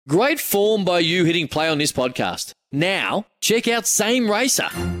Great form by you hitting play on this podcast. Now, check out Same Racer,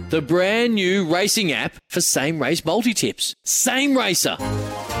 the brand new racing app for same race multi-tips. Same Racer.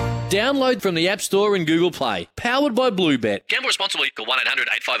 Download from the App Store and Google Play. Powered by Bluebet. Gamble responsibly. Call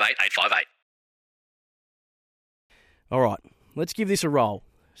 1-800-858-858. All right, let's give this a roll.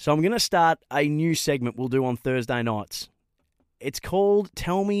 So I'm going to start a new segment we'll do on Thursday nights. It's called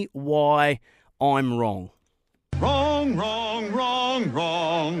Tell Me Why I'm Wrong. Wrong, wrong, wrong,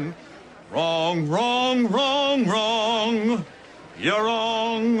 wrong. Wrong, wrong, wrong, wrong. You're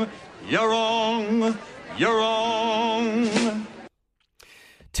wrong, you're wrong, you're wrong.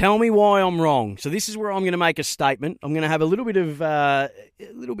 Tell me why I'm wrong. So this is where I'm going to make a statement. I'm going to have a little bit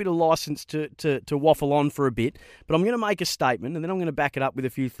of license to waffle on for a bit, but I'm going to make a statement and then I'm going to back it up with a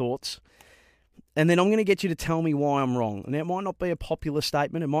few thoughts. And then I'm going to get you to tell me why I'm wrong. And it might not be a popular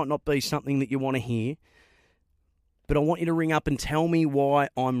statement. It might not be something that you want to hear. But I want you to ring up and tell me why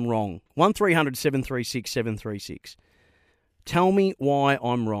I'm wrong. 1300 736 736. Tell me why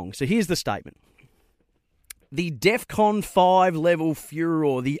I'm wrong. So here's the statement. The DEFCON 5 level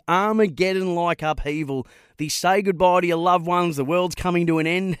furor, the Armageddon-like upheaval, the say goodbye to your loved ones, the world's coming to an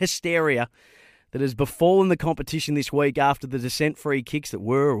end hysteria that has befallen the competition this week after the descent free kicks that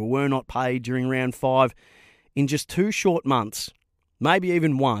were or were not paid during round 5 in just 2 short months, maybe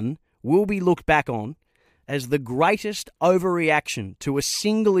even 1, will be looked back on as the greatest overreaction to a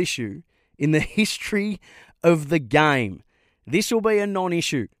single issue in the history of the game. This will be a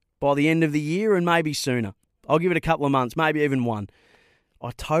non-issue by the end of the year and maybe sooner. I'll give it a couple of months, maybe even 1.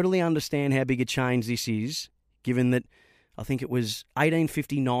 I totally understand how big a change this is, given that I think it was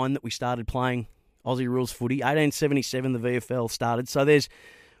 1859 that we started playing Aussie rules footy. 1877 the VFL started. So there's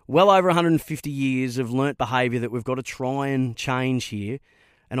well over 150 years of learnt behaviour that we've got to try and change here.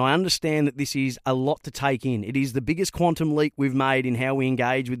 And I understand that this is a lot to take in. It is the biggest quantum leap we've made in how we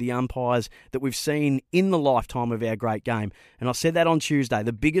engage with the umpires that we've seen in the lifetime of our great game. And I said that on Tuesday,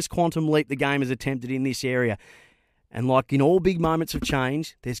 the biggest quantum leap the game has attempted in this area. And like in all big moments of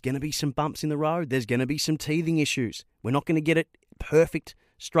change, there's going to be some bumps in the road. There's going to be some teething issues. We're not going to get it perfect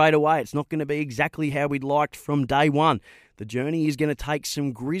straight away. It's not going to be exactly how we'd liked from day one. The journey is going to take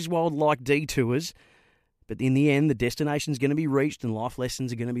some Griswold-like detours. But in the end, the destination's going to be reached and life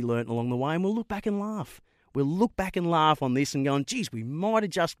lessons are going to be learnt along the way. And we'll look back and laugh. We'll look back and laugh on this and going, geez, we might have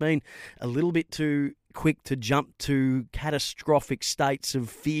just been a little bit too quick to jump to catastrophic states of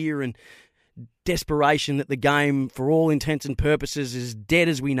fear and desperation that the game, for all intents and purposes, is dead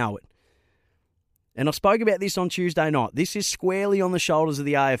as we know it. And I spoke about this on Tuesday night. This is squarely on the shoulders of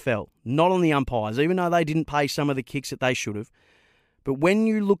the AFL, not on the umpires, even though they didn't pay some of the kicks that they should have. But when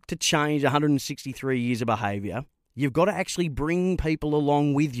you look to change 163 years of behaviour, you've got to actually bring people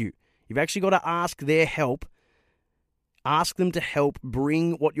along with you. You've actually got to ask their help. Ask them to help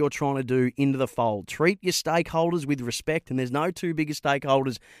bring what you're trying to do into the fold. Treat your stakeholders with respect, and there's no two bigger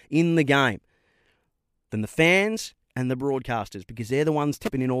stakeholders in the game than the fans and the broadcasters, because they're the ones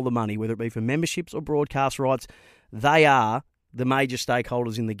tipping in all the money, whether it be for memberships or broadcast rights. They are the major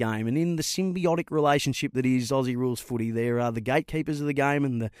stakeholders in the game. And in the symbiotic relationship that is Aussie rules footy, there are the gatekeepers of the game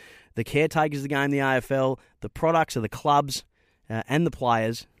and the caretakers of the game, the AFL. The products are the clubs and the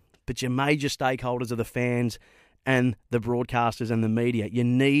players, but your major stakeholders are the fans and the broadcasters and the media. You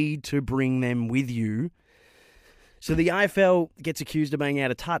need to bring them with you. So the AFL gets accused of being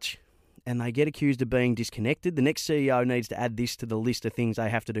out of touch, and they get accused of being disconnected. The next CEO needs to add this to the list of things they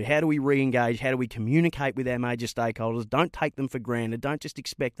have to do. How do we re-engage? How do we communicate with our major stakeholders? Don't take them for granted. Don't just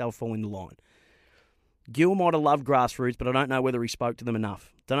expect they'll fall into line. Gill might have loved grassroots, but I don't know whether he spoke to them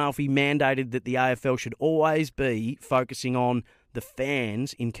enough. Don't know if he mandated that the AFL should always be focusing on the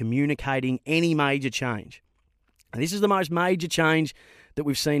fans in communicating any major change. And this is the most major change that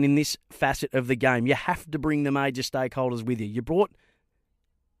we've seen in this facet of the game. You have to bring the major stakeholders with you. You brought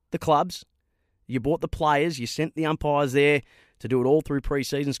the clubs, you brought the players, you sent the umpires there to do it all through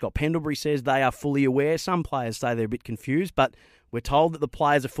pre-season. Scott Pendlebury says they are fully aware. Some players say they're a bit confused, but we're told that the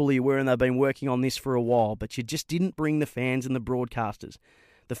players are fully aware and they've been working on this for a while. But you just didn't bring the fans and the broadcasters.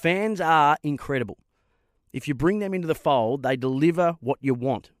 The fans are incredible. If you bring them into the fold, they deliver what you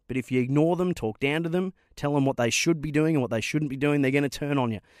want. But if you ignore them, talk down to them, tell them what they should be doing and what they shouldn't be doing, they're going to turn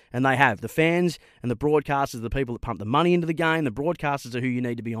on you. And they have. The fans and the broadcasters are the people that pump the money into the game. The broadcasters are who you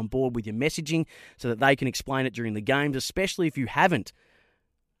need to be on board with your messaging so that they can explain it during the games, especially if you haven't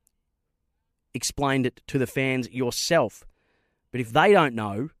explained it to the fans yourself. But if they don't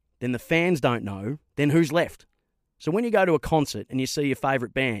know, then the fans don't know, then who's left? So when you go to a concert and you see your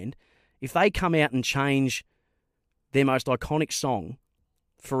favourite band, if they come out and change their most iconic song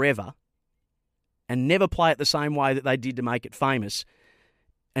forever and never play it the same way that they did to make it famous,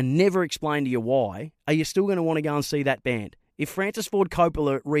 and never explain to you why, are you still going to want to go and see that band? If Francis Ford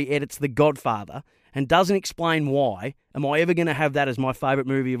Coppola re-edits The Godfather and doesn't explain why, am I ever going to have that as my favourite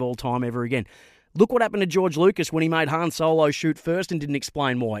movie of all time ever again? Look what happened to George Lucas when he made Han Solo shoot first and didn't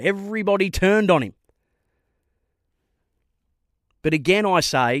explain why. Everybody turned on him. But again, I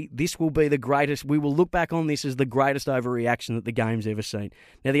say, this will be the greatest. We will look back on this as the greatest overreaction that the game's ever seen.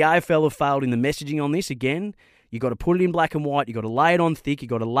 Now, the AFL have failed in the messaging on this. Again, you've got to put it in black and white. You've got to lay it on thick.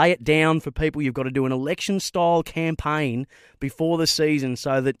 You've got to lay it down for people. You've got to do an election-style campaign before the season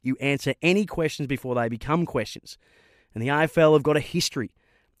so that you answer any questions before they become questions. And the AFL have got a history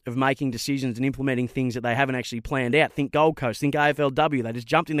of making decisions and implementing things that they haven't actually planned out. Think Gold Coast, think AFLW. They just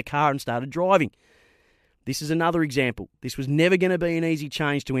jumped in the car and started driving. This is another example. This was never going to be an easy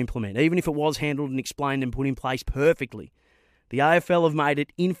change to implement, even if it was handled and explained and put in place perfectly. The AFL have made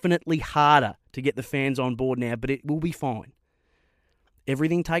it infinitely harder to get the fans on board now, but it will be fine.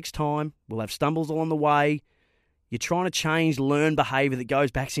 Everything takes time. We'll have stumbles along the way. You're trying to change learned behaviour that goes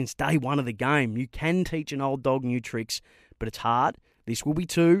back since day one of the game. You can teach an old dog new tricks, but it's hard. This will be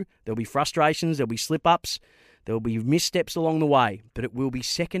too. There'll be frustrations. There'll be slip-ups. There will be missteps along the way, but it will be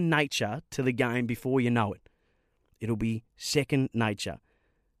second nature to the game before you know it. It'll be second nature.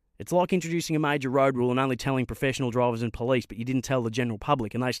 It's like introducing a major road rule and only telling professional drivers and police, but you didn't tell the general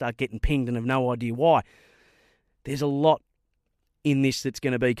public, and they start getting pinged and have no idea why. There's a lot in this that's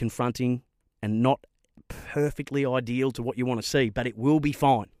going to be confronting and not perfectly ideal to what you want to see, but it will be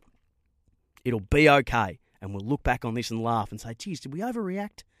fine. It'll be okay, and we'll look back on this and laugh and say, geez, did we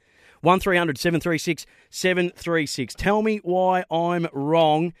overreact? 1300 736 736. Tell me why I'm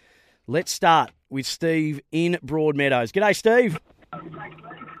wrong. Let's start with Steve in Broadmeadows. G'day, Steve.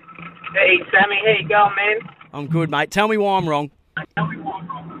 Hey, Sammy. How you going, man? I'm good, mate. Tell me why I'm wrong.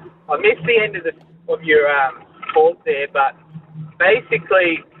 I missed the end of your talk there, but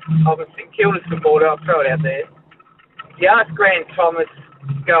basically, I'm a St Kilda supporter. I'll throw it out there. If you ask Grant Thomas,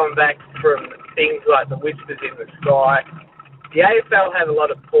 going back from things like the whispers in the sky, the AFL have a lot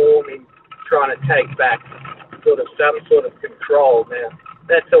of form in trying to take back some sort of control. Now,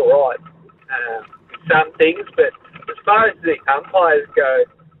 that's all right, some things, but as far as the umpires go,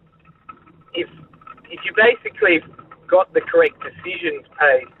 if you basically got the correct decisions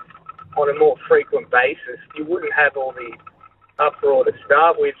paid on a more frequent basis, you wouldn't have all the uproar to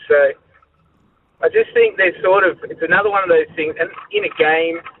start with. So I just think there's it's another one of those things, and in a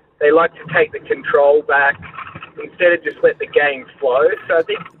game, they like to take the control back instead of just let the game flow. So I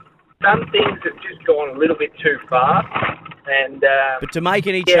think some things have just gone a little bit too far. And but to make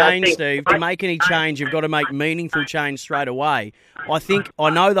any change, Steve, to make any change, you've got to make meaningful change straight away. I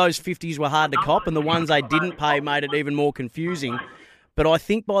know those 50s were hard to cop, and the ones they didn't pay made it even more confusing. But I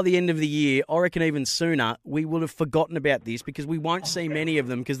think by the end of the year, I reckon even sooner, we will have forgotten about this because we won't see many of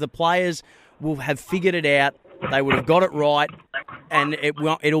them because the players will have figured it out. They would have got it right, and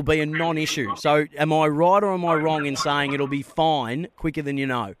it'll be a non-issue. So am I right or am I wrong in saying it'll be fine quicker than you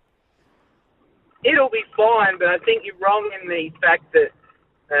know? It'll be fine, but I think you're wrong in the fact that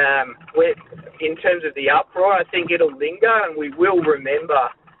in terms of the uproar, I think it'll linger and we will remember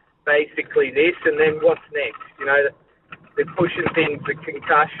basically this, and then what's next? You know, they're pushing things, the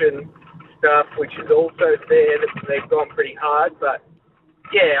concussion stuff, which is also fair. They've gone pretty hard, but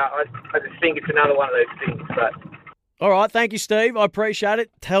yeah, I just think it's another one of those things. But all right, thank you, Steve. I appreciate it.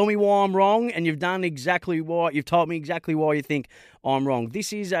 Tell me why I'm wrong, and you've told me exactly why you think I'm wrong.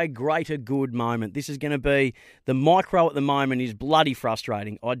 This is a greater good moment. This is going to be the micro at the moment is bloody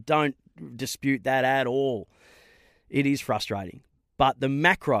frustrating. I don't dispute that at all. It is frustrating. But the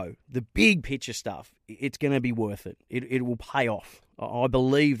macro, the big picture stuff, it's going to be worth it. It will pay off. I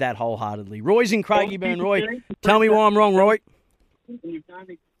believe that wholeheartedly. Roy's in Craigieburn. Roy, tell me why I'm wrong, Roy.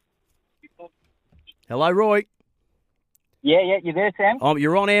 Hello, Roy. Yeah, you there, Sam?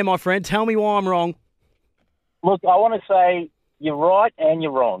 You're on air, my friend. Tell me why I'm wrong. Look, I want to say you're right and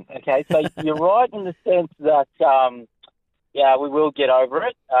you're wrong, okay? So you're right in the sense that, we will get over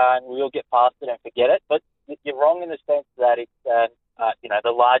it and we will get past it and forget it, but you're wrong in the sense that it's,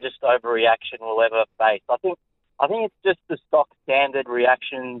 the largest overreaction we'll ever face. I think it's just the stock standard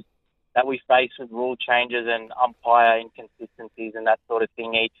reactions that we face with rule changes and umpire inconsistencies and that sort of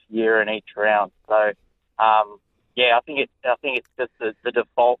thing each year and each round. So, I think it's just the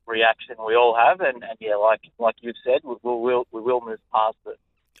default reaction we all have, and like you've said, we will move past it.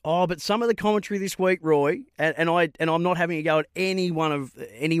 Oh, but some of the commentary this week, Roy, and I'm not having a go at anyone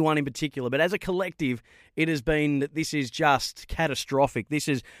in particular, but as a collective, it has been that this is just catastrophic.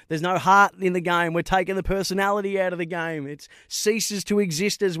 There's no heart in the game. We're taking the personality out of the game. It ceases to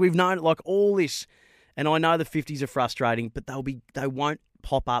exist as we've known it, like all this. And I know the 50s are frustrating, but they won't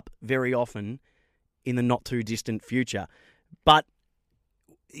pop up very often in the not too distant future. But,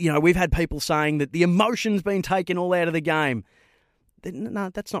 we've had people saying that the emotion's been taken all out of the game. No,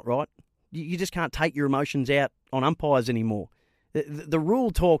 that's not right. You just can't take your emotions out on umpires anymore. The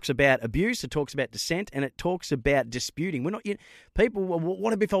rule talks about abuse, it talks about dissent, and it talks about disputing. People,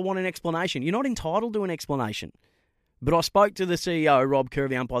 what if I want an explanation? You're not entitled to an explanation. But I spoke to the CEO, Rob Kerr of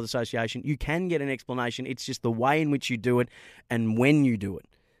the Umpires Association. You can get an explanation. It's just the way in which you do it and when you do it.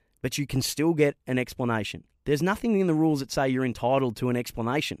 But you can still get an explanation. There's nothing in the rules that say you're entitled to an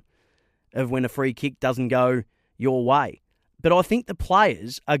explanation of when a free kick doesn't go your way. But I think the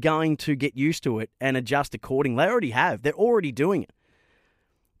players are going to get used to it and adjust accordingly. They already have. They're already doing it.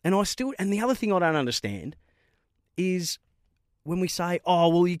 And the other thing I don't understand is when we say,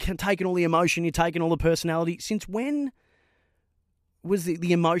 you're taking all the emotion, you're taking all the personality. Since when was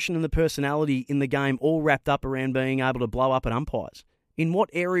the emotion and the personality in the game all wrapped up around being able to blow up at umpires? In what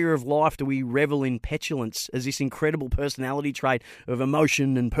area of life do we revel in petulance as this incredible personality trait of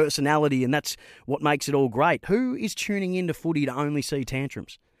emotion and personality, and that's what makes it all great? Who is tuning into footy to only see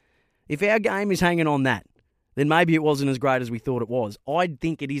tantrums? If our game is hanging on that, then maybe it wasn't as great as we thought it was. I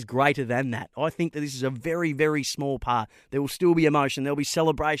think it is greater than that. I think that this is a very, very small part. There will still be emotion, there'll be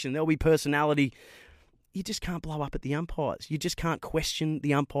celebration, there'll be personality. You just can't blow up at the umpires. You just can't question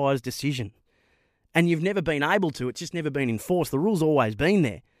the umpire's decision. And you've never been able to. It's just never been enforced. The rule's always been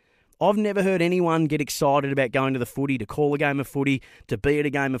there. I've never heard anyone get excited about going to the footy, to call a game of footy, to be at a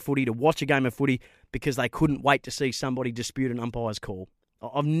game of footy, to watch a game of footy, because they couldn't wait to see somebody dispute an umpire's call.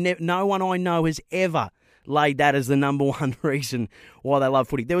 No one I know has ever laid that as the number one reason why they love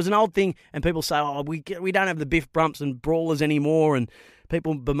footy. There was an old thing, and people say, we don't have the biff, bumps and brawlers anymore, and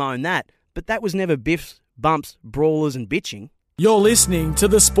people bemoan that. But that was never biffs, bumps, brawlers and bitching. You're listening to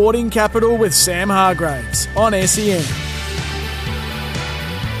The Sporting Capital with Sam Hargraves on SEN.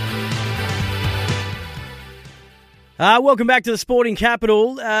 Welcome back to The Sporting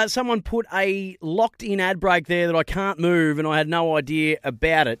Capital. Someone put a locked-in ad break there that I can't move, and I had no idea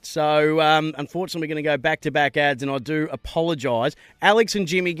about it. So, unfortunately, we're going to go back-to-back ads, and I do apologise. Alex and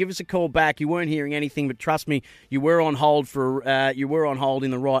Jimmy, give us a call back. You weren't hearing anything, but trust me, you were on hold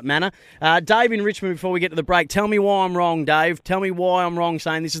in the right manner. Dave in Richmond, before we get to the break, tell me why I'm wrong, Dave. Tell me why I'm wrong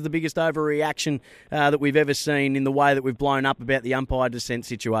saying this is the biggest overreaction that we've ever seen in the way that we've blown up about the umpire dissent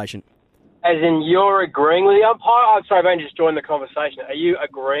situation. As in, you're agreeing with the umpire? I'm sorry, I've only just joined the conversation. Are you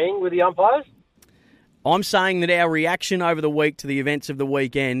agreeing with the umpires? I'm saying that our reaction over the week to the events of the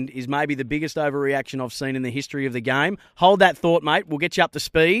weekend is maybe the biggest overreaction I've seen in the history of the game. Hold that thought, mate. We'll get you up to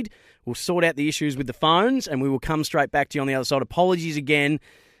speed. We'll sort out the issues with the phones, and we will come straight back to you on the other side. Apologies again.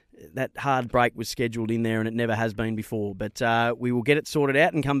 That hard break was scheduled in there, and it never has been before. But we will get it sorted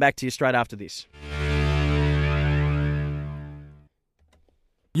out and come back to you straight after this.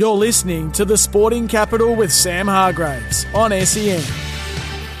 You're listening to The Sporting Capital with Sam Hargraves on SEN.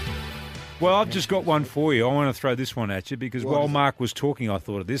 Well, I've just got one for you. I want to throw this one at you because while Mark was talking, I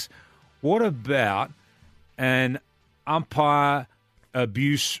thought of this. What about an umpire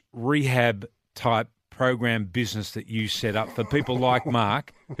abuse rehab type program business that you set up for people like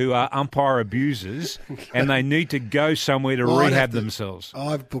Mark who are umpire abusers and they need to go somewhere to rehab themselves?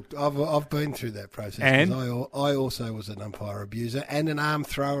 I've been through that process. And I also was an umpire abuser and an arm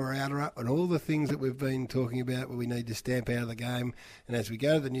thrower, outer, and all the things that we've been talking about where we need to stamp out of the game. And as we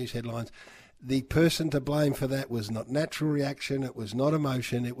go to the news headlines, the person to blame for that was not natural reaction, it was not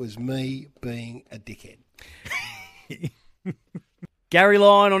emotion, it was me being a dickhead. Gary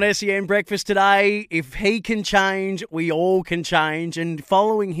Lyon on SEN Breakfast today. If he can change, we all can change. And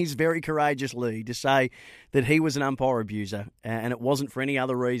following his very courageous lead to say that he was an umpire abuser and it wasn't for any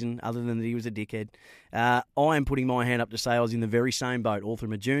other reason other than that he was a dickhead, I am putting my hand up to say I was in the very same boat all through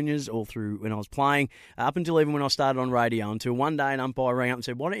my juniors, all through when I was playing, up until even when I started on radio, until one day an umpire rang up and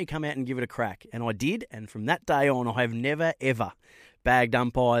said, why don't you come out and give it a crack? And I did, and from that day on, I have never, ever bagged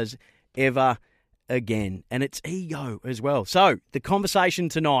umpires ever again. And it's ego as well. So the conversation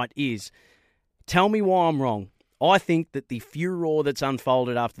tonight is, tell me why I'm wrong. I think that the furor that's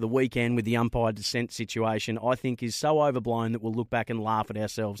unfolded after the weekend with the umpire dissent situation, I think is so overblown that we'll look back and laugh at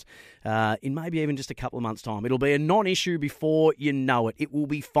ourselves in maybe even just a couple of months' time. It'll be a non-issue before you know it. It will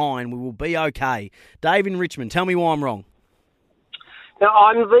be fine. We will be okay. Dave in Richmond, tell me why I'm wrong. Now,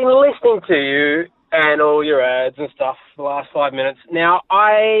 I've been listening to you and all your ads and stuff for the last 5 minutes. Now,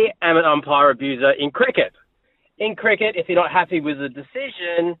 I am an umpire abuser in cricket. In cricket, if you're not happy with the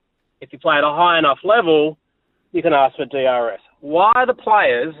decision, if you play at a high enough level, you can ask for DRS. Why are the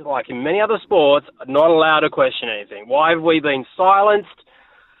players, like in many other sports, not allowed to question anything? Why have we been silenced?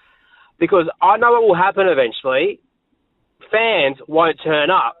 Because I know what will happen eventually. fans won't turn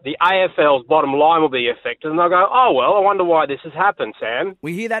up, the AFL's bottom line will be affected, and they'll go, oh, well, I wonder why this has happened, Sam.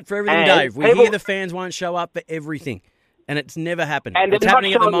 We hear that for everything, And Dave. We people- hear the fans won't show up for everything, and it's never happened. And It's they're not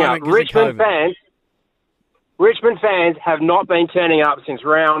happening at the showing up. moment because of COVID. Richmond fans have not been turning up since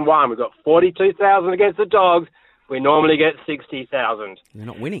round one. We've got 42,000 against the Dogs. We normally get 60,000. They're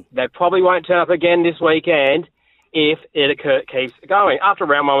not winning. They probably won't turn up again this weekend if it keeps going. After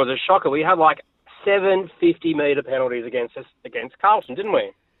round one was a shocker. We had like 7 50-metre penalties against Carlton, didn't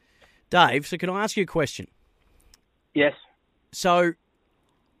we? Dave, so can I ask you a question? Yes. So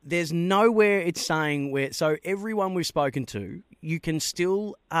there's nowhere it's saying where... So everyone we've spoken to, you can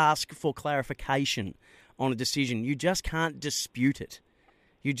still ask for clarification on a decision. You just can't dispute it.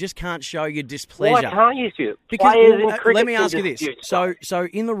 You just can't show your displeasure. Why can't you dispute it? Because, Players in cricket let me can ask you this. dispute So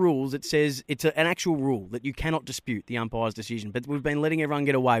in the rules, it says it's an actual rule that you cannot dispute the umpire's decision, but we've been letting everyone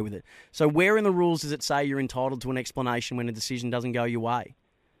get away with it. So where in the rules does it say you're entitled to an explanation when a decision doesn't go your way?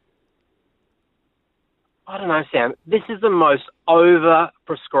 I don't know, Sam. This is the most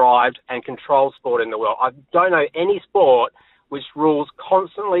over-prescribed and controlled sport in the world. I don't know any sport which rules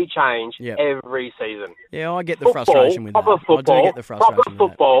constantly change every season. Yeah, I get the frustration with that. I do get the frustration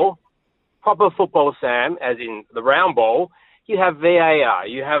with that. Proper football, Sam, as in the round ball, you have VAR.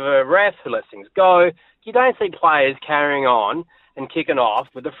 You have a ref who lets things go. You don't see players carrying on and kicking off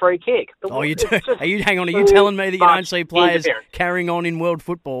with a free kick. Oh, you do? Hang on, are you telling me that you don't see players carrying on in world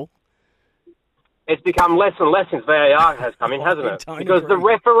football? It's become less and less since VAR has come in, hasn't it? Because agree.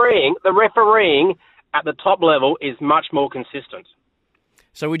 the refereeing at the top level is much more consistent.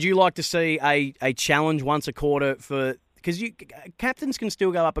 So would you like to see a challenge once a quarter for... Because captains can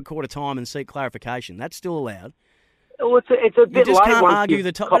still go up a quarter time and seek clarification. That's still allowed. Well, it's a bit you just late can't once argue you've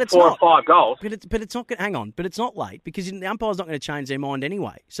the top, got but it's 4 not. or 5 goals. But it's not. Hang on, but it's not late because the umpire's not going to change their mind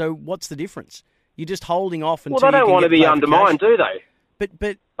anyway. So what's the difference? You're just holding off until Well, they you don't can want to get be clarification. undermined, do they? But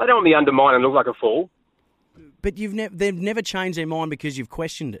they don't want to be undermined and look like a fool. But they've never changed their mind because you've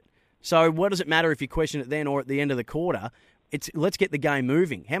questioned it. So what does it matter if you question it then or at the end of the quarter? Let's get the game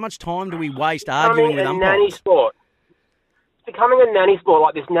moving. How much time do we waste arguing with umpires? Nanny sport. It's becoming a nanny sport,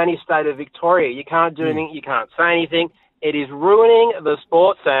 like this nanny state of Victoria. You can't do anything. You can't say anything. It is ruining the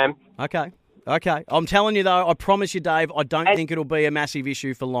sport, Sam. Okay. I'm telling you, though, I promise you, Dave, I don't think it'll be a massive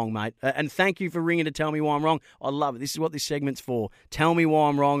issue for long, mate. And thank you for ringing to tell me why I'm wrong. I love it. This is what this segment's for. Tell me why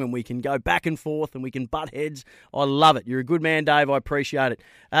I'm wrong, and we can go back and forth, and we can butt heads. I love it. You're a good man, Dave. I appreciate it.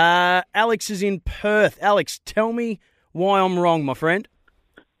 Alex is in Perth. Alex, tell me why I'm wrong, my friend.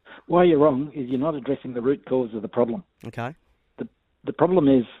 Why you're wrong is you're not addressing the root cause of the problem. Okay. The problem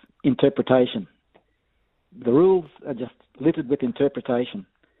is interpretation. The rules are just littered with interpretation.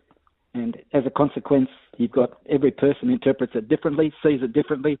 And as a consequence, you've got every person interprets it differently, sees it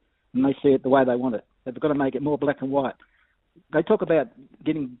differently, and they see it the way they want it. They've got to make it more black and white. They talk about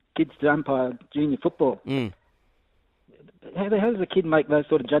getting kids to umpire junior football. How does a kid make those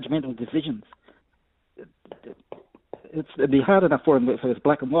sort of judgmental decisions? It'd be hard enough for him if it was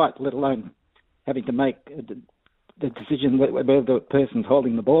black and white, let alone having to make the decision whether the person's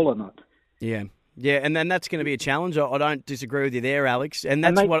holding the ball or not. Yeah, and then that's going to be a challenge. I don't disagree with you there, Alex. And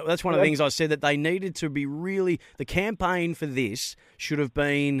that's one of the things I said, that they needed to be really... The campaign for this should have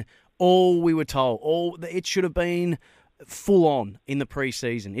been all we were told. It should have been full on in the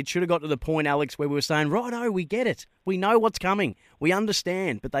pre-season. It should have got to the point, Alex, where we were saying, righto, we get it. We know what's coming. We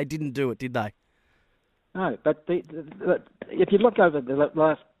understand. But they didn't do it, did they? No, but if you look over the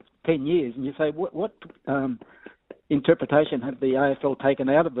last 10 years and you say, what interpretation have the AFL taken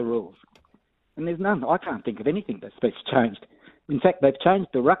out of the rules? And there's none. I can't think of anything that's changed. In fact, they've changed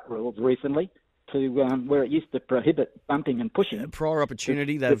the ruck rules recently to where it used to prohibit bumping and pushing. Prior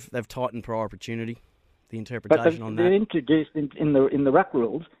opportunity, they've tightened prior opportunity, the interpretation on that. They're introduced in the ruck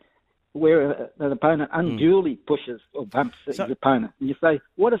rules where an opponent unduly pushes or bumps his opponent. And you say,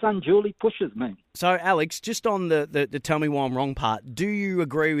 what does unduly pushes mean? So, Alex, just on the tell me why I'm wrong part, do you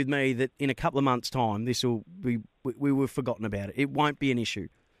agree with me that in a couple of months' time, we were forgotten about it? It won't be an issue.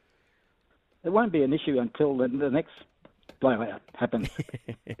 It won't be an issue until the next blowout happens.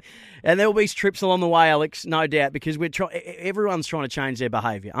 And there'll be trips along the way, Alex, no doubt, because everyone's trying to change their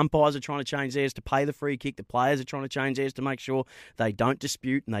behaviour. Umpires are trying to change theirs to pay the free kick. The players are trying to change theirs to make sure they don't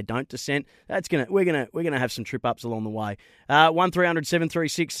dispute and they don't dissent. We're gonna have some trip ups along the way. 1300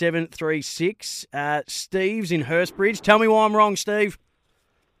 736 736. Steve's in Hurstbridge. Tell me why I'm wrong, Steve.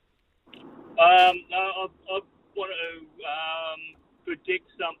 I want to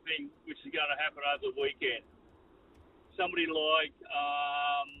predict something which is going to happen over the weekend. Somebody like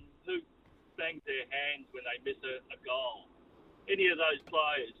who bangs their hands when they miss a goal. Any of those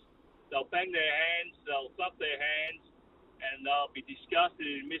players, they'll bang their hands, they'll flap their hands, and they'll be disgusted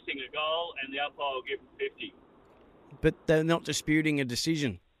in missing a goal, and the umpire will give them 50. But they're not disputing a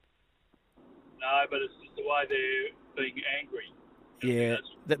decision. No, but it's just the way they're being angry. Yeah,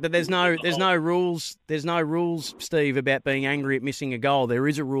 but there's no rules. There's no rules, Steve, about being angry at missing a goal. There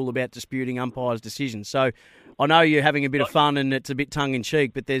is a rule about disputing umpires' decisions. So I know you're having a bit of fun and it's a bit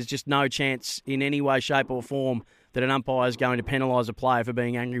tongue-in-cheek, but there's just no chance in any way, shape or form that an umpire is going to penalise a player for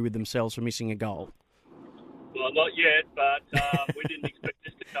being angry with themselves for missing a goal. Well, not yet, but we didn't expect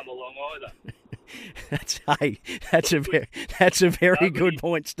this to come along either. That's a very good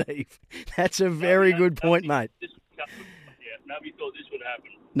point, Steve. That's a very good point, mate. Nobody thought this would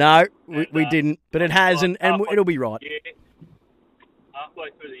happen. No, we didn't, but it has, and it'll be right. Yeah, halfway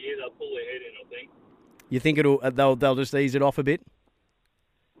through the year, they'll pull their head in, I think. You think they'll just ease it off a bit?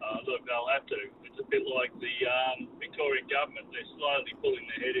 Look, they'll have to. It's a bit like the Victorian government. They're slowly pulling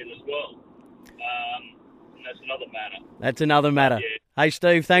their head in as well. And that's another matter. That's another matter. Yeah. Hey,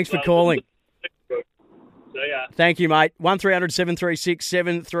 Steve, thanks for calling. See ya. Thank you, mate. 1300 736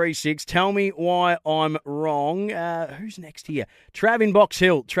 736. Tell me why I'm wrong. Who's next here? Trav in Box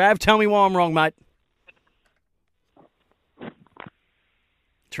Hill. Trav, tell me why I'm wrong, mate.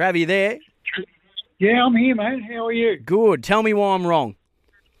 Trav, you there? Yeah, I'm here, mate. How are you? Good. Tell me why I'm wrong.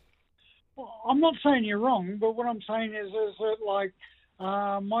 Well, I'm not saying you're wrong, but what I'm saying is that, like,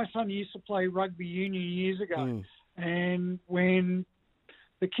 my son used to play rugby union years ago, and when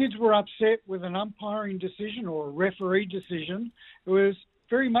the kids were upset with an umpiring decision or a referee decision, it was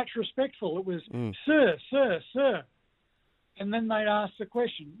very much respectful. It was, sir, sir, sir. And then they'd ask the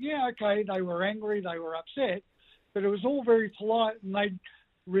question. Yeah, okay, they were angry, they were upset, but it was all very polite, and they'd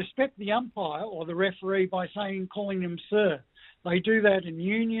respect the umpire or the referee by calling him sir. They do that in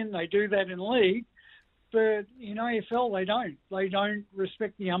union, they do that in league, but in AFL they don't. They don't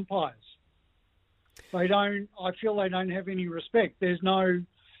respect the umpires. I feel they don't have any respect. There's no,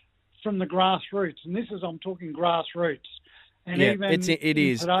 from the grassroots, and I'm talking grassroots. And yeah, even it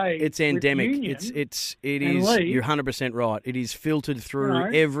is. Today, it's endemic. Union, it is. league, you're 100% right. It is filtered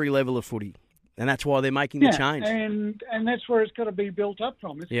through every level of footy, and that's why they're making the change. And that's where it's got to be built up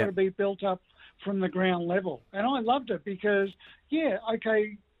from. It's got to be built up from the ground level. And I loved it because,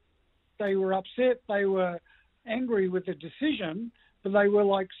 they were upset, they were angry with the decision, but they were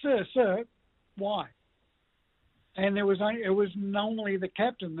like, sir, why? And it was normally the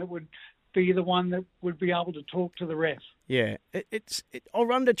captain that would be the one that would be able to talk to the ref. Yeah, I'll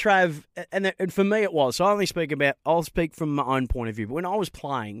run to Trav, and for me it was. So I'll speak from my own point of view. But when I was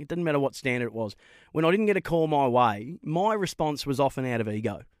playing, it didn't matter what standard it was. When I didn't get a call my way, my response was often out of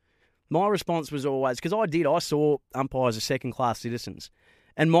ego. My response was always, because I saw umpires as second-class citizens.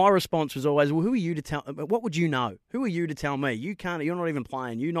 And my response was always, well, who are you to tell? What would you know? Who are you to tell me? You're not even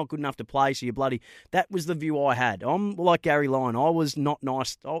playing. You're not good enough to play, so you're bloody... That was the view I had. I'm like Gary Lyon. I was not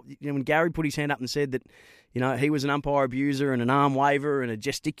nice. When Gary put his hand up and said that, he was an umpire abuser and an arm waver and a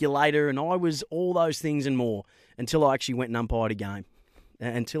gesticulator, and I was all those things and more until I actually went and umpired a game,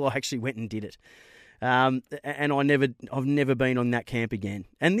 until I actually went and did it. And I've never been on that camp again.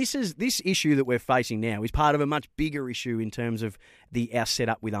 And this issue that we're facing now is part of a much bigger issue in terms of our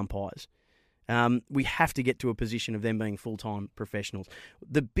setup with umpires. We have to get to a position of them being full-time professionals.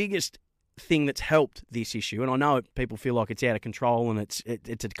 The biggest thing that's helped this issue, and I know people feel like it's out of control and it's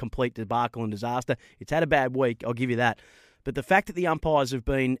a complete debacle and disaster. It's had a bad week, I'll give you that. But the fact that the umpires have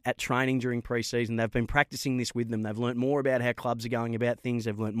been at training during pre-season, they've been practicing this with them, they've learnt more about how clubs are going about things,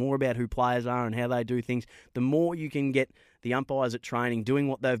 they've learnt more about who players are and how they do things. The more you can get the umpires at training doing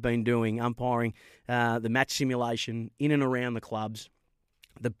what they've been doing, umpiring, the match simulation in and around the clubs,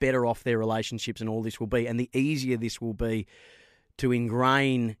 the better off their relationships and all this will be, and the easier this will be to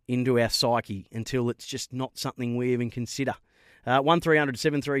ingrain into our psyche until it's just not something we even consider. 1300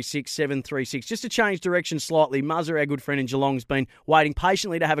 736 736. Just to change direction slightly, Muzzer, our good friend in Geelong, has been waiting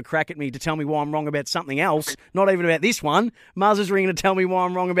patiently to have a crack at me to tell me why I'm wrong about something else, not even about this one. Muzzer's ringing to tell me why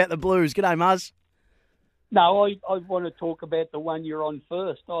I'm wrong about the Blues. G'day, Muzz. No, I want to talk about the one you're on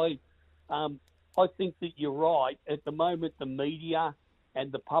first. I think that you're right. At the moment, the media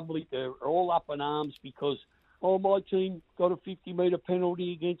and the public are all up in arms because, my team got a 50-metre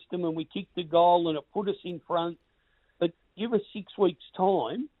penalty against them and we kicked the goal and it put us in front. But give us 6 weeks'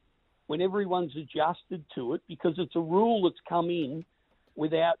 time when everyone's adjusted to it, because it's a rule that's come in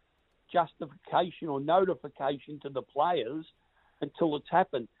without justification or notification to the players until it's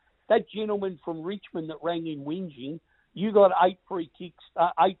happened. That gentleman from Richmond that rang in whinging, you got 8 free kicks,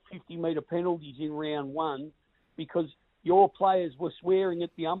 8 50-metre penalties in round one because your players were swearing at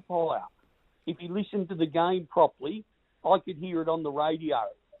the umpire. If you listened to the game properly, I could hear it on the radio.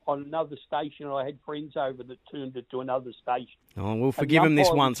 on another station. I had friends over that turned it to another station. Oh, we'll forgive him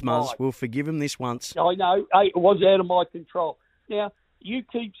this once, Muzz. We'll forgive him this once. I know. Hey, it was out of my control. Now, you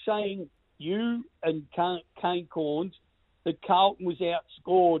keep saying, you and Kane Corns, that Carlton was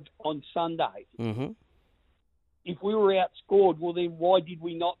outscored on Sunday. Mm-hmm. If we were outscored, well, then why did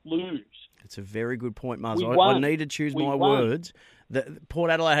we not lose? It's a very good point, Muzz. We I won. need to choose We my won. words.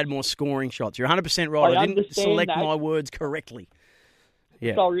 Port Adelaide had more scoring shots. You're 100% right. I didn't understand select that. my words correctly.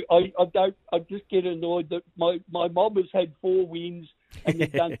 Yeah. Sorry, I just get annoyed that my mobbers had 4 wins and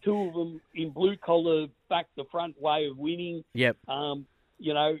they've done 2 of them in blue collar back the front way of winning. Yep.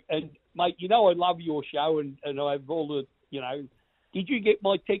 You know, and mate, you know I love your show and I have all the, you know, did you get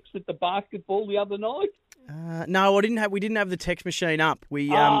my text at the basketball the other night? No, I didn't have. We didn't have the text machine up. We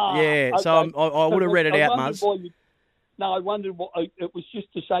so okay. I would have read it out, wondered Muzz. I wondered what it was,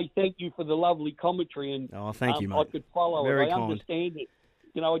 just to say thank you for the lovely commentary, and thank you, mate. I could follow Very it. I kind. understand it.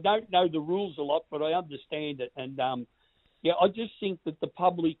 You know, I don't know the rules a lot, but I understand it, and I just think that the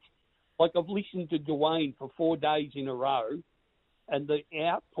public, like I've listened to Dwayne for 4 days in a row, and the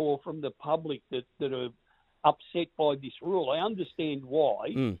outpour from the public that are upset by this rule. I understand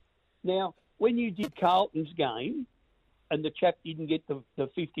why. Now, when you did Carlton's game and the chap didn't get the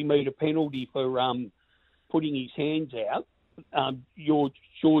 50-metre penalty for putting his hands out,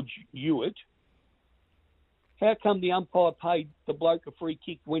 George Hewitt, how come the umpire paid the bloke a free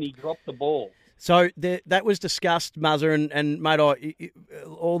kick when he dropped the ball? So that was discussed, Muzzer, and mate,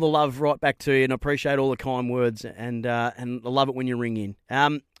 all the love right back to you, and I appreciate all the kind words, and I love it when you ring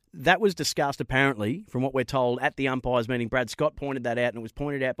in. That was discussed, apparently, from what we're told, at the umpires' meeting. Brad Scott pointed that out, and it was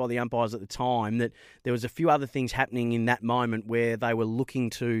pointed out by the umpires at the time that there was a few other things happening in that moment where they were looking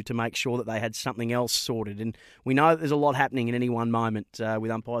to make sure that they had something else sorted. And we know that there's a lot happening in any one moment with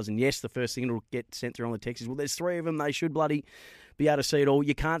umpires. And yes, the first thing that'll get sent through on the text is, well, there's 3 of them. They should bloody be able to see it all.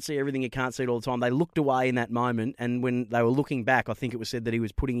 You can't see everything. You can't see it all the time. They looked away in that moment, and when they were looking back, I think it was said that he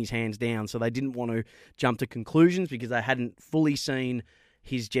was putting his hands down. So they didn't want to jump to conclusions because they hadn't fully seen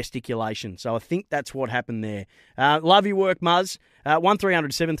his gesticulation. So I think that's what happened there. Love your work, Muzz.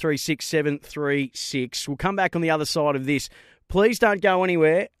 1300 736 736. We'll come back on the other side of this. Please don't go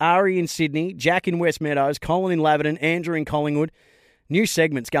anywhere. Ari in Sydney, Jack in West Meadows, Colin in Laverton, Andrew in Collingwood. New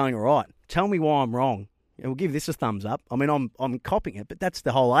segment's going all right. Tell me why I'm wrong. We'll give this a thumbs up. I mean, I'm copying it, but that's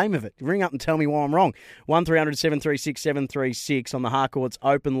the whole aim of it. Ring up and tell me why I'm wrong. 1300 736 736 on the Harcourts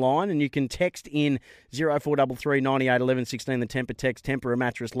open line, and you can text in 0433 98 11 16, the Temper text, Temper a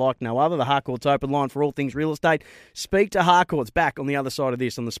mattress like no other. The Harcourts open line for all things real estate. Speak to Harcourts. Back on the other side of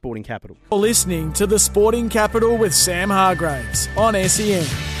this on the Sporting Capital. You're listening to the Sporting Capital with Sam Hargraves on SEN.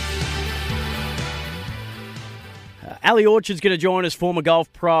 Ali Orchard's going to join us, former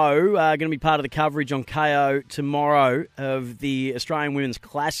golf pro, going to be part of the coverage on KO tomorrow of the Australian Women's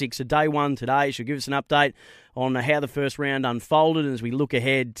Classic. So day 1 today. She'll give us an update on how the first round unfolded as we look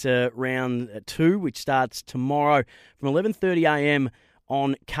ahead to round 2, which starts tomorrow from 11:30am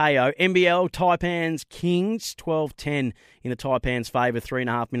on KO. NBL, Taipans Kings, 12-10 in the Taipans' favour,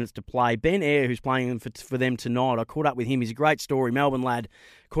 3.5 minutes to play. Ben Eyre, who's playing for them tonight, I caught up with him. He's a great story, Melbourne lad.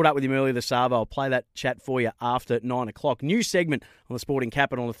 Caught up with him earlier this hour. I'll play that chat for you after 9 o'clock. New segment on the Sporting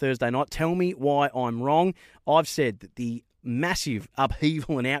Capital on a Thursday night. Tell me why I'm wrong. I've said that the massive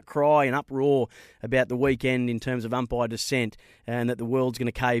upheaval and outcry and uproar about the weekend in terms of umpire dissent and that the world's going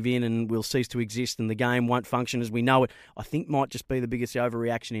to cave in and will cease to exist and the game won't function as we know it, I think might just be the biggest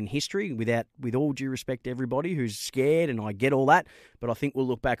overreaction in history, with all due respect to everybody who's scared, and I get all that, but I think we'll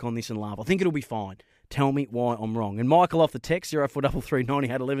look back on this and laugh. I think it'll be fine. Tell me why I'm wrong. And Michael off the text, 0433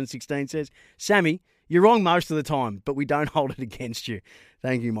 98 11 16 says, Sammy, you're wrong most of the time, but we don't hold it against you.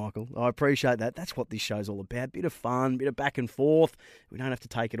 Thank you, Michael. I appreciate that. That's what this show's all about. Bit of fun, bit of back and forth. We don't have to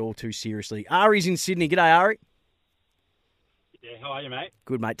take it all too seriously. Ari's in Sydney. G'day, Ari. Yeah, how are you, mate?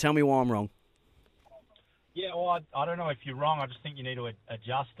 Good, mate. Tell me why I'm wrong. Yeah, well, I don't know if you're wrong. I just think you need to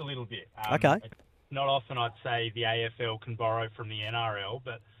adjust a little bit. Okay. It's not often I'd say the AFL can borrow from the NRL,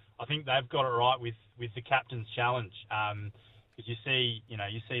 but I think they've got it right with the captain's challenge. Because you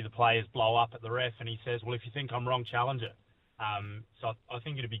see the players blow up at the ref, and he says, "Well, if you think I'm wrong, challenge it." So I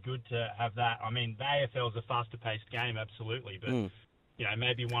think it'd be good to have that. I mean, the AFL is a faster-paced game, absolutely, but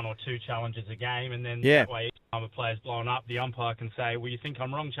maybe 1 or 2 challenges a game, and then that way each time a player's blown up, the umpire can say, "Well, you think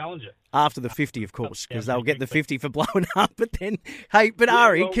I'm wrong, challenge it." After the 50, of course, because they'll get the 50 for blowing up. But then, hey, but yeah,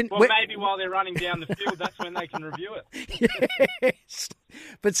 Ari, maybe while they're running down the field, that's when they can review it. Yes,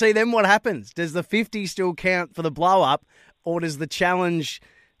 but see, then what happens? Does the 50 still count for the blow up, or does the challenge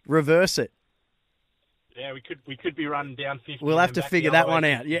reverse it? Yeah, we could be running down 50. We'll have to figure that one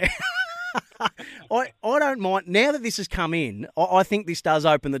out. Yeah. I don't mind now that this has come in. I think this does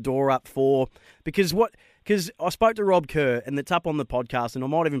open the door up for because I spoke to Rob Kerr and it's up on the podcast, and I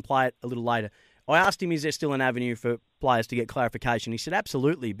might even play it a little later. I asked him, is there still an avenue for players to get clarification? He said,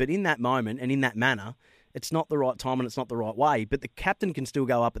 absolutely, but in that moment and in that manner, it's not the right time and it's not the right way. But the captain can still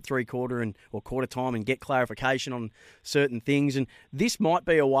go up at three-quarter or quarter time and get clarification on certain things. And this might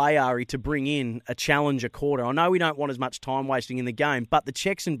be a way, Ari, to bring in a challenger quarter. I know we don't want as much time wasting in the game, but the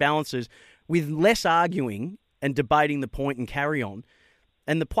checks and balances with less arguing and debating the point and carry on.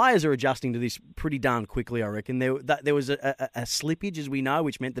 And the players are adjusting to this pretty darn quickly, I reckon. There was a slippage, as we know,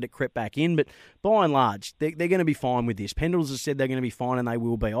 which meant that it crept back in. But by and large, they're going to be fine with this. Pendles has said they're going to be fine, and they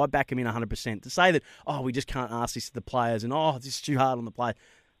will be. I back them in 100%. To say that, we just can't ask this to the players, and, this is too hard on the players,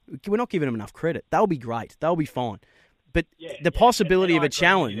 we're not giving them enough credit. They'll be great. They'll be fine. But the possibility of a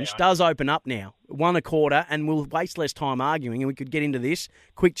challenge does open up now. 1 1/4, and we'll waste less time arguing, and we could get into this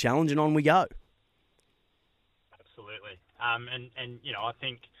quick challenge, and on we go. Absolutely. And I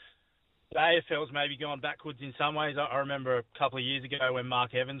think the AFL's maybe gone backwards in some ways. I remember a couple of years ago when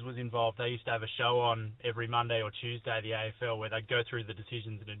Mark Evans was involved, they used to have a show on every Monday or Tuesday, the AFL, where they'd go through the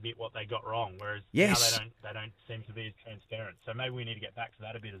decisions and admit what they got wrong, whereas now they don't seem to be as transparent. So maybe we need to get back to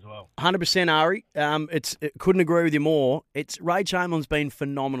that a bit as well. 100%, Ari. Couldn't agree with you more. Ray Chamberlain's been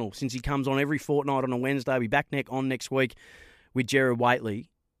phenomenal since he comes on every fortnight on a Wednesday. He'll be back next week with Gerard Whateley.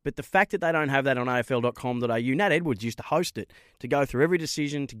 But the fact that they don't have that on afl.com.au, Nat Edwards used to host it, to go through every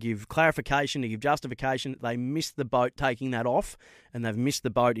decision, to give clarification, to give justification. They missed the boat taking that off, and they've missed the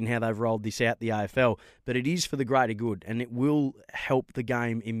boat in how they've rolled this out, the AFL. But it is for the greater good, and it will help the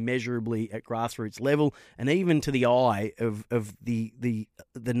game immeasurably at grassroots level, and even to the eye of the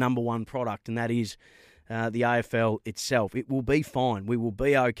number one product, and that is the AFL itself. It will be fine. We will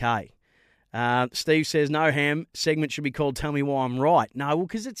be okay. Steve says, no, Ham, segment should be called Tell Me Why I'm Right. No, well,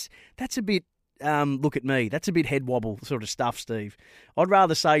 because that's a bit, look at me, that's a bit head wobble sort of stuff, Steve. I'd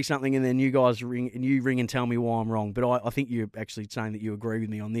rather say something and then you guys ring and tell me why I'm wrong. But I think you're actually saying that you agree with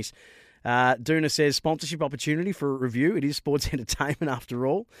me on this. Duna says, sponsorship opportunity for a review. It is sports entertainment after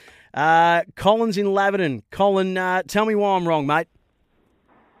all. Colin's in Laverton. Colin, tell me why I'm wrong, mate.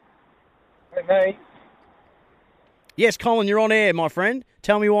 Hey. Yes, Colin, you're on air, my friend.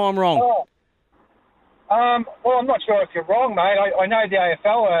 Tell me why I'm wrong. Oh. Well, I'm not sure if you're wrong, mate. I know the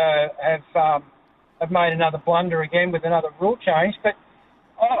AFL have made another blunder again with another rule change, but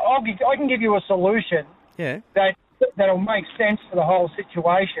I can give you a solution. Yeah. That'll make sense for the whole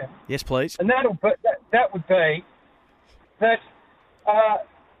situation. Yes, please. And that would be that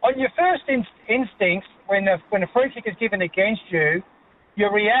on your first instincts, when a free kick is given against you,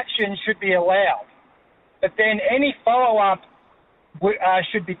 your reaction should be allowed, but then any follow-up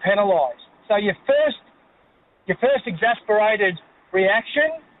should be penalised. So your first exasperated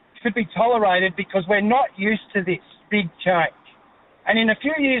reaction should be tolerated because we're not used to this big change. And in a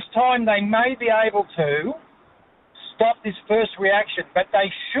few years' time, they may be able to stop this first reaction, but they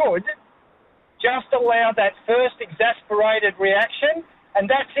should just allow that first exasperated reaction, and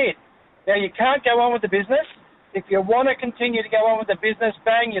that's it. Now, you can't go on with the business. If you want to continue to go on with the business,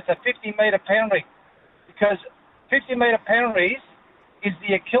 bang, it's a 50-metre penalty, because 50-metre penalties is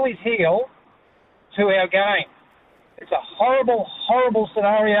the Achilles heel to our game. It's a horrible, horrible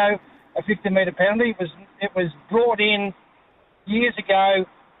scenario, a 50-metre penalty. It was brought in years ago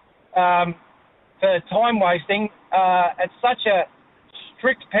for time wasting at such a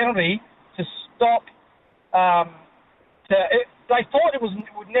strict penalty to stop. They thought it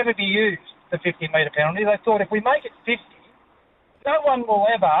would never be used, the 50-metre penalty. They thought if we make it 50, no one will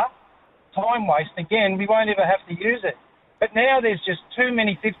ever time waste again. We won't ever have to use it. But now there's just too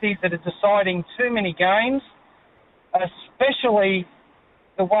many 50s that are deciding too many games, especially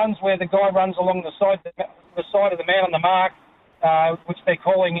the ones where the guy runs along the side of the man on the mark, which they're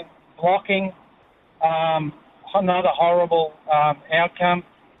calling blocking. Another horrible outcome.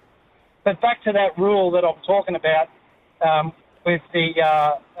 But back to that rule that I'm talking about with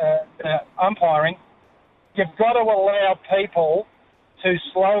the umpiring, you've got to allow people to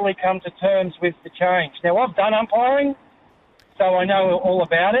slowly come to terms with the change. Now, I've done umpiring, so I know all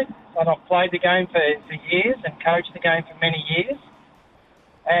about it, and I've played the game for years and coached the game for many years.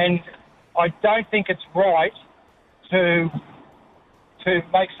 And I don't think it's right to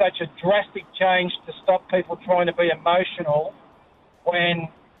make such a drastic change to stop people trying to be emotional when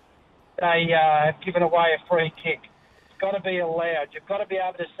they have given away a free kick. It's got to be allowed. You've got to be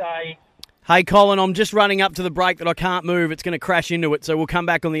able to say... Hey, Colin, I'm just running up to the break that I can't move. It's going to crash into it, so we'll come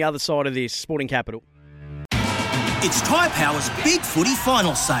back on the other side of this. Sporting Capital. It's Tyre Power's Big Footy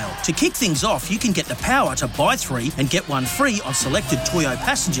Final Sale. To kick things off, you can get the power to buy 3 and get 1 free on selected Toyo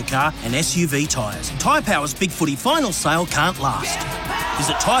passenger car and SUV tyres. Tyre Power's Big Footy Final Sale can't last.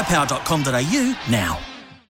 Visit tyrepower.com.au now.